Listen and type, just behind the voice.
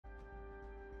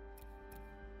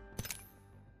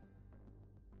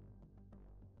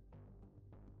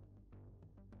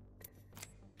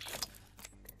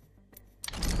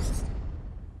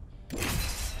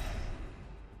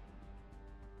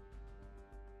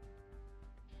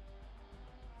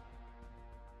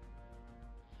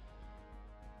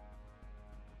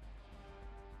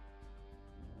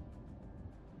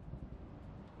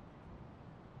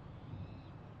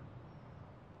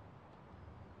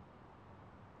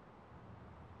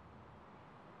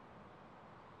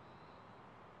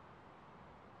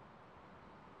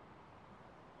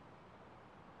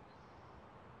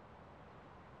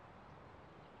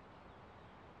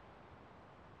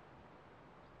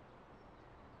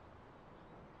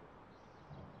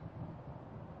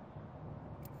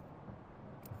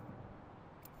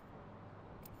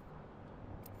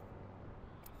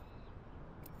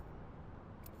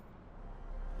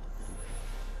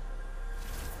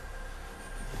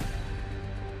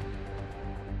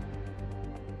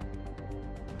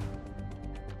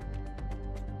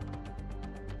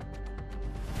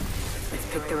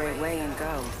pick the right way and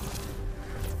go.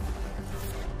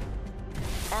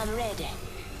 I'm ready.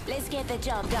 Let's get the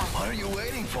job done. What are you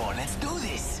waiting for? Let's do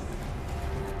this!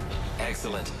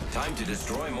 Excellent. Time to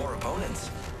destroy more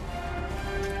opponents.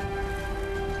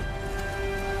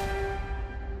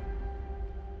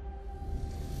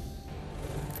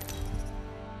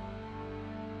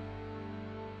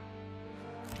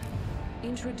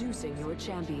 Introducing your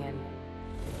champion.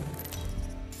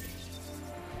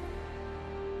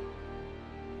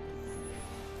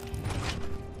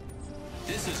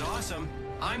 This is awesome.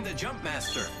 I'm the jump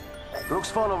master. Looks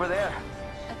fun over there.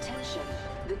 Attention,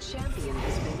 the champion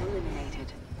has been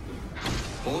eliminated.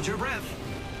 Hold your breath.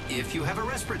 If you have a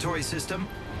respiratory system.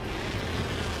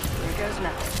 Here goes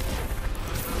nothing.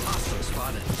 Hostile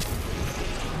spotted.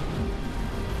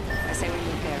 I say we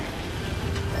move there.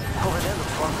 Over there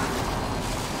looks fun.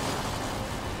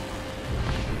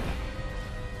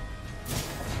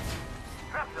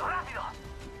 Rápido, rápido!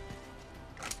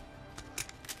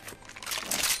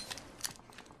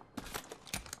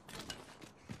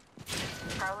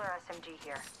 Prowler SMG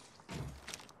here.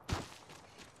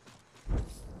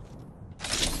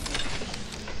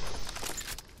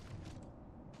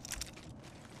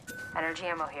 Energy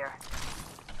ammo here.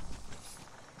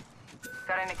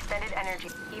 Got an extended energy.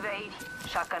 EVA 8,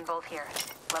 shotgun bolt here.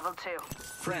 Level 2.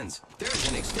 Friends, there's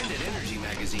an extended energy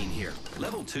magazine here.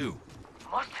 Level 2.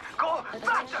 Must go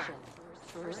faster!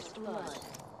 First blood.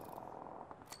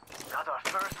 Got our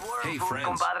first world Hey food, friends,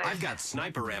 compadre. I've got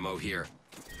sniper ammo here.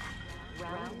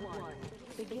 Round 1.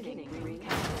 Beginning ring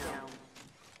countdown.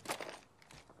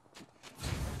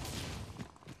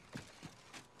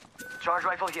 Charge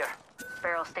rifle here.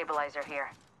 Barrel stabilizer here.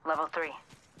 Level 3.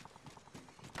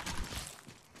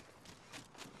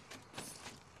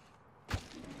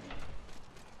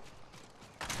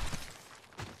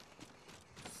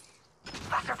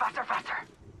 Faster, faster, faster!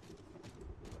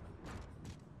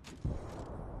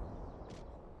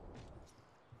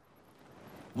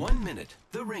 One minute.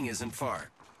 The ring isn't far.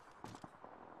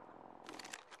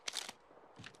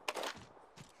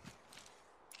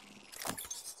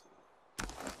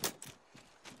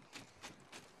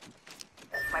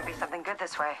 Might be something good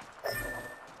this way.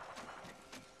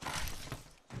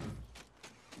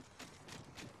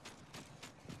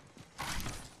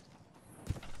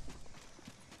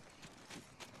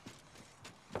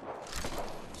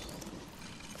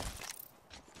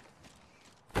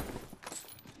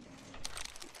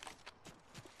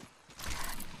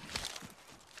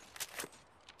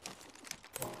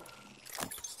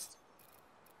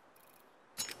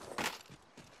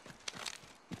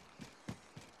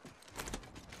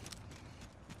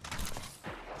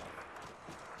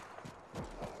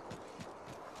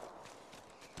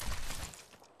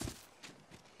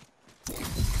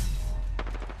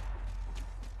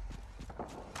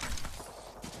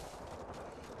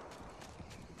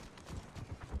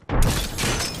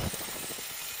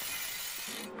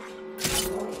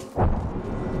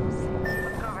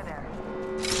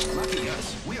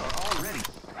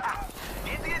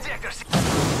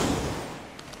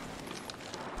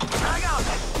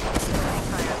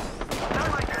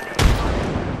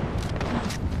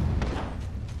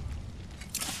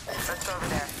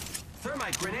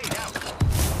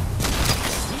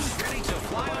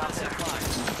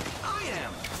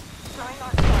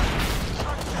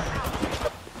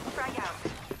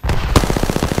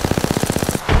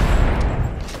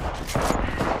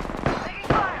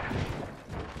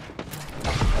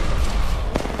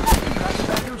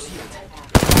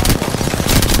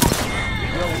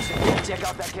 Check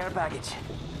out that care package.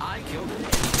 I killed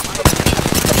it.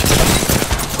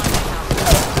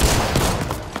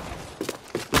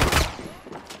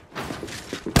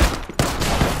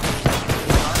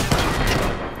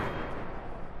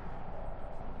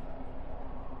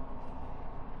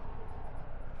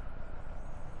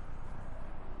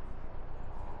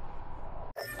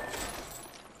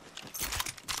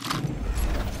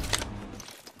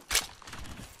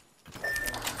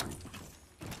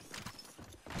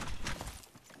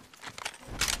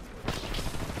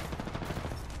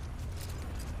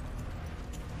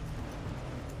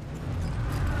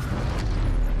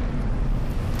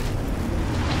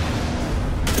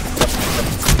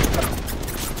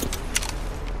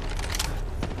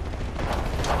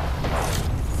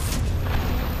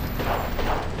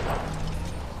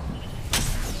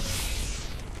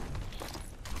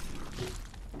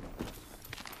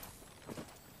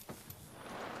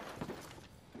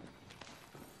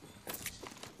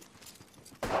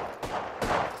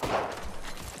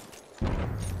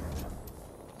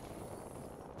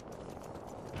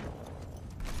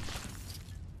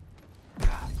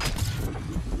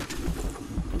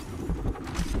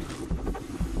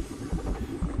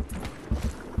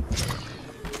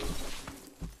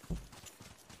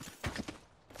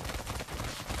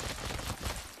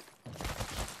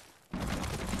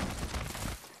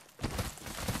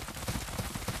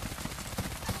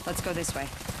 Let's go this way.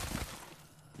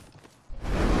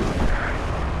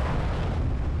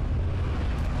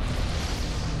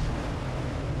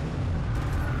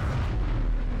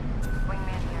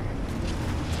 Wingman here.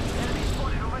 Enemy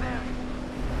spotted over there.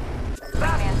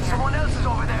 Bastard, someone else is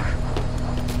over there.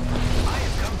 I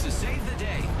have come to save the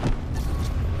day.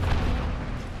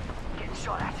 Getting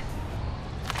shot at.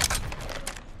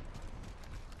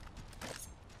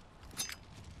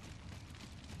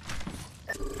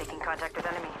 Making contact with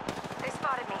enemy. They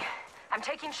spotted me. I'm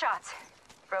taking shots.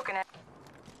 Broken it.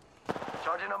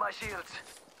 Charging on my shields.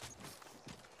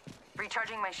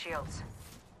 Recharging my shields.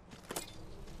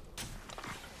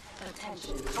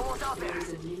 Attention. Someone's out there. There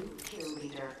is a new kill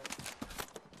leader.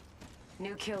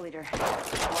 New kill leader.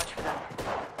 Watch for them.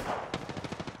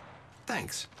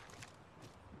 Thanks.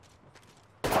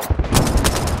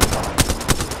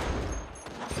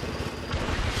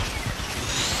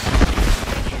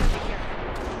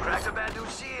 Cracked a bad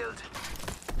dude's shield.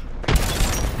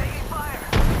 Taking fire.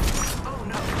 Oh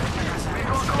no. We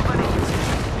got company.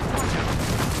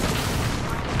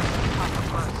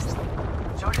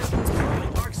 Charges.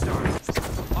 Throwing Arc Star.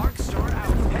 Arc Star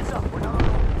out. Heads up, we're not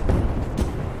alone.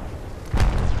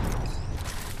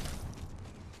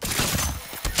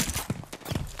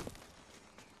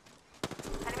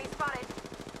 Enemy spotted.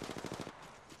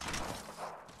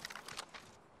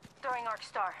 Throwing Arc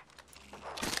Star.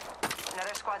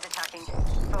 Another squad's attacking.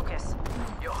 Focus.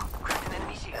 Yo, cracked an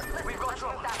enemy shield. We've got Let's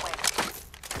trouble. move that way.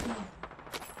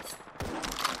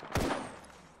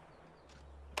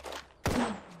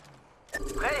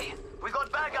 Hey, we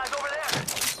got bad guys over there.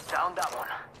 Down that one.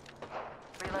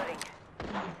 Reloading.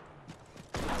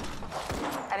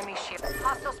 Enemy shield.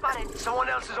 Hostile spotted. Someone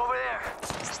else is over there.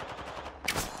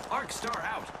 Arc Star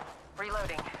out.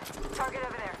 Reloading. Target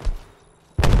over there.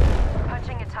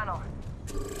 Punching a tunnel.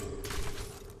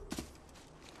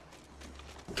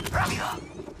 Ramila.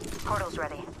 Portal's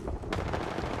ready.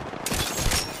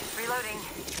 Reloading.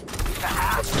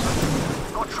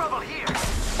 Got trouble here.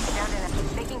 Down in it.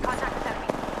 Making contact with enemy.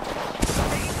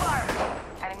 Taking fire.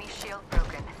 Enemy shield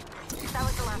broken. That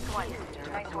was the last one.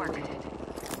 Nice work.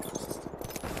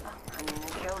 I'm in the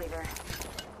kill leader.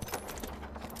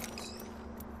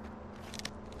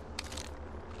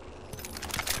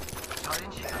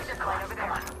 Sergeant shield. Right over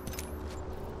there.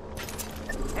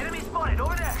 Enemy spotted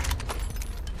over there.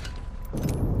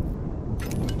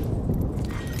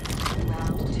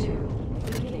 Round 2.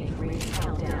 Beginning ring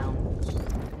countdown.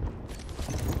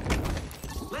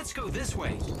 Let's go this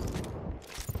way.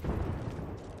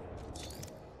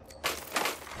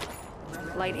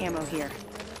 Light ammo here.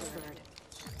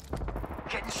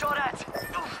 Getting shot at.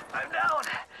 Oof, I'm down.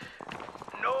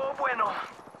 No bueno.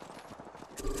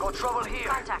 Got trouble here.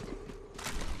 Contact.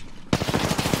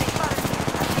 They spotted me.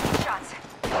 I'm taking shots.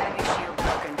 Enemy shield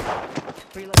broken.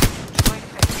 Reloading. Going to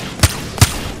fix.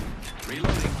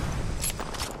 Reloading.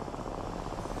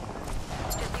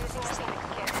 Just using a Phoenix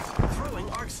kit. Throwing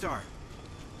Arc Star.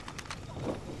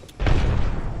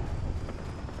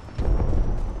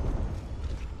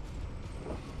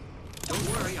 Don't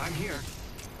worry, I'm here.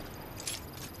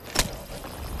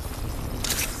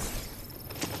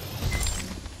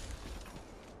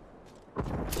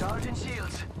 Sergeant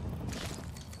shields.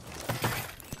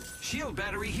 Shield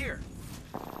battery here.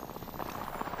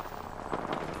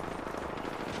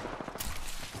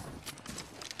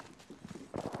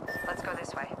 Let's go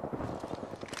this way.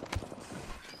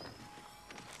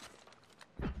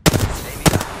 Maybe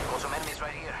got some enemies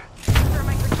right here.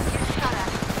 Thermite was just getting shot at.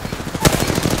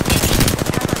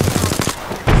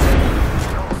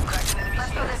 Cracked an enemy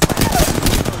Let's go shield. this way.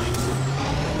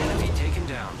 Enemy taken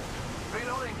down.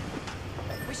 Reloading.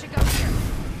 We should go here.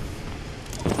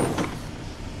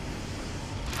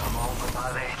 Come on,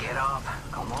 compadre. Get up.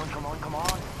 Come on, come on, come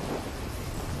on.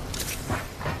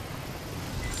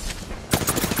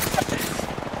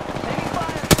 Taking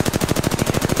fire.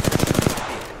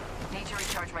 Need to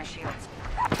recharge my shields.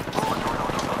 Oh, no, no,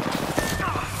 no,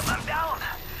 no. I'm down.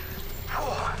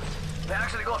 Oh, they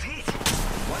actually got heat.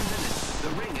 1 minute. The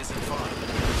ring isn't far.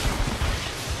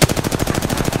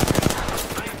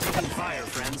 I'm taking fire,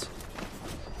 friends.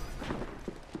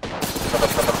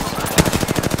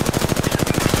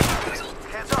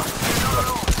 Heads up. You're not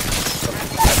alone.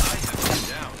 I have been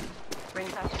down.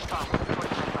 Rings out too far.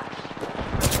 45 left.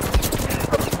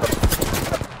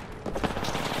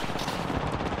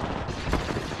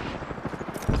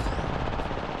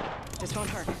 This won't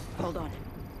hurt. Hold on.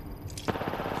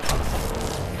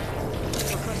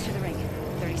 We're close to the ring.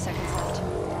 30 seconds left.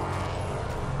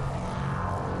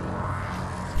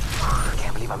 I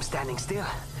can't believe I'm standing still.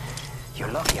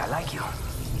 You're lucky I like you.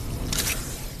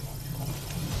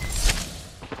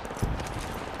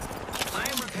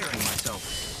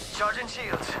 Recharging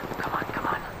shields. Come on, come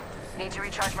on. Need to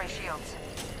recharge my shields.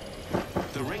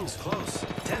 The ring's close.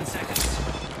 10 seconds.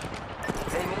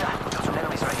 Hey, mira, got some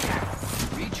enemies right here.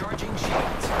 Recharging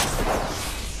shields.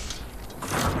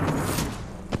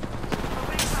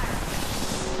 Opening fire.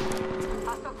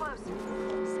 Hostile close.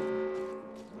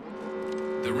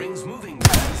 The ring's moving,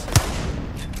 guys.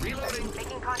 Reloading.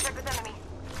 Making contact with enemy.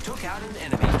 Took out an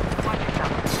enemy. Watch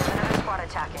yourself. There's another squad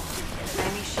attacking.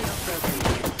 Enemy shield broken.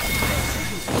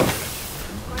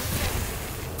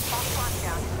 All squads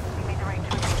down. We made the right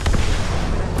choice.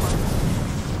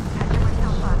 Patching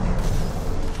myself up.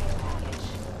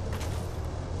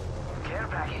 Care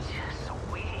package.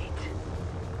 Sweet.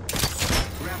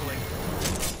 Grappling.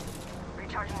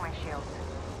 Recharging my shields.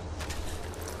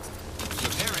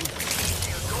 Repairing.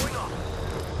 Shield going off.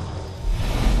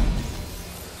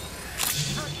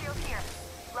 Oh, shield here.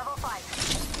 Level 5.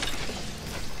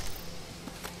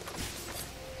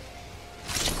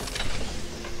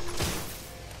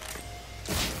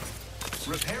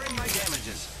 Repairing my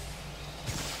damages.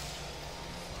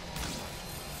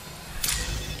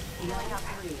 Healing up.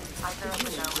 Eyes are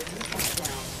open now.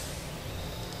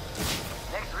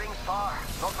 Next ring's far.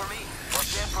 Not for me. But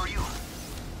then for you.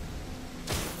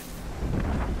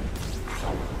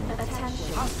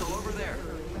 Hostile over there.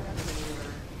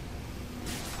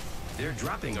 They're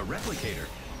dropping a replicator.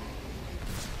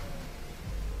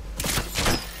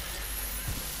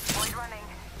 Void running.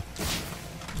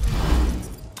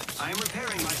 I'm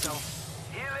repairing myself.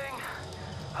 Healing.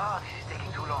 Ah, this is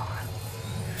taking too long.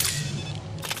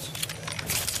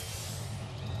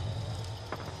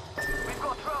 We've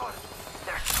got trouble.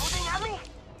 They're shooting at me?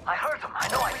 I heard them. I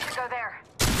know I We should go there.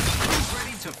 Who's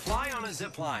ready to fly on a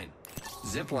zip line?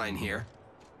 Zip line here.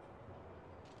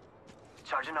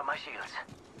 Charging up my shields.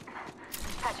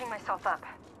 Patching myself up.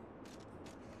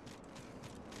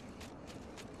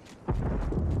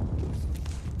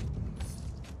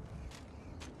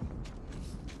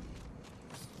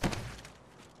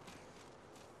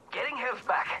 Getting health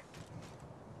back.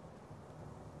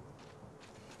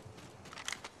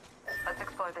 Let's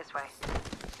explore this way.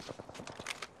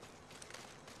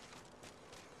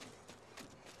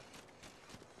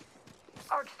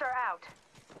 Arcstar out.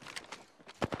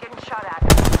 Getting shot at.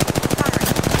 Firing.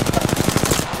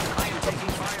 I am taking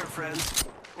fire, friends.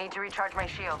 Need to recharge my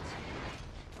shields.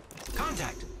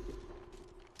 Contact.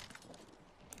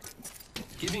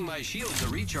 Giving my shields a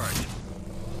recharge.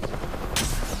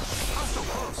 Hostile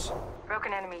close.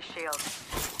 Broken enemy shield.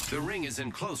 The ring is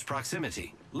in close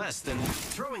proximity. Less than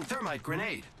throwing thermite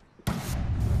grenade.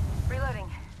 Reloading.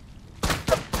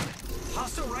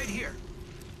 Hostile right here.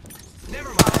 Never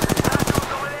mind.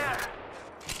 Hostiles over there.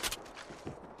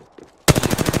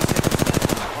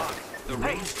 The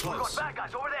Hey, ring's we got close. bad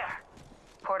guys over there.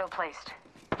 Portal placed.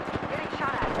 Getting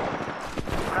shot at.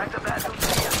 Crack the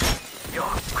battlefield shield. Yo,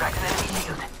 cracked an enemy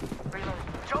shield. Reloading.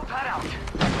 Jump that out.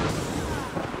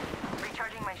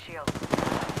 Recharging my shield.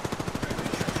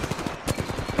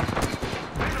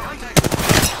 Contact.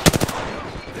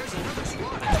 There's another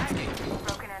squad attacking.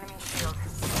 Broken enemy shield.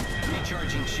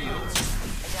 Recharging shields.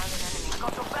 I downed an enemy.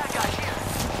 Got some bad guys here.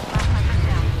 Last hunter's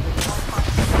down. One squad.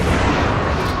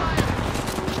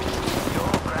 Yo,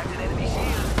 cracked an enemy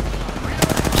shield.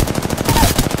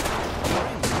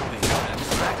 Ring's moving.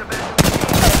 Cracked the battlefield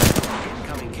shield.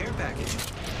 Incoming care package.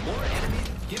 More enemy.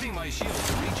 Giving my shields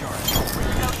a recharge.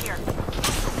 Go here.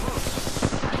 So close.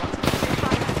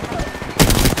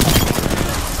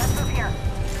 Let's move here.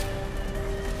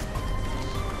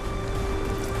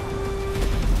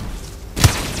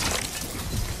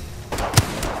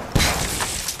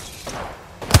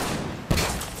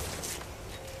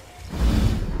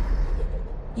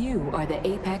 You are the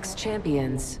Apex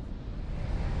Champions.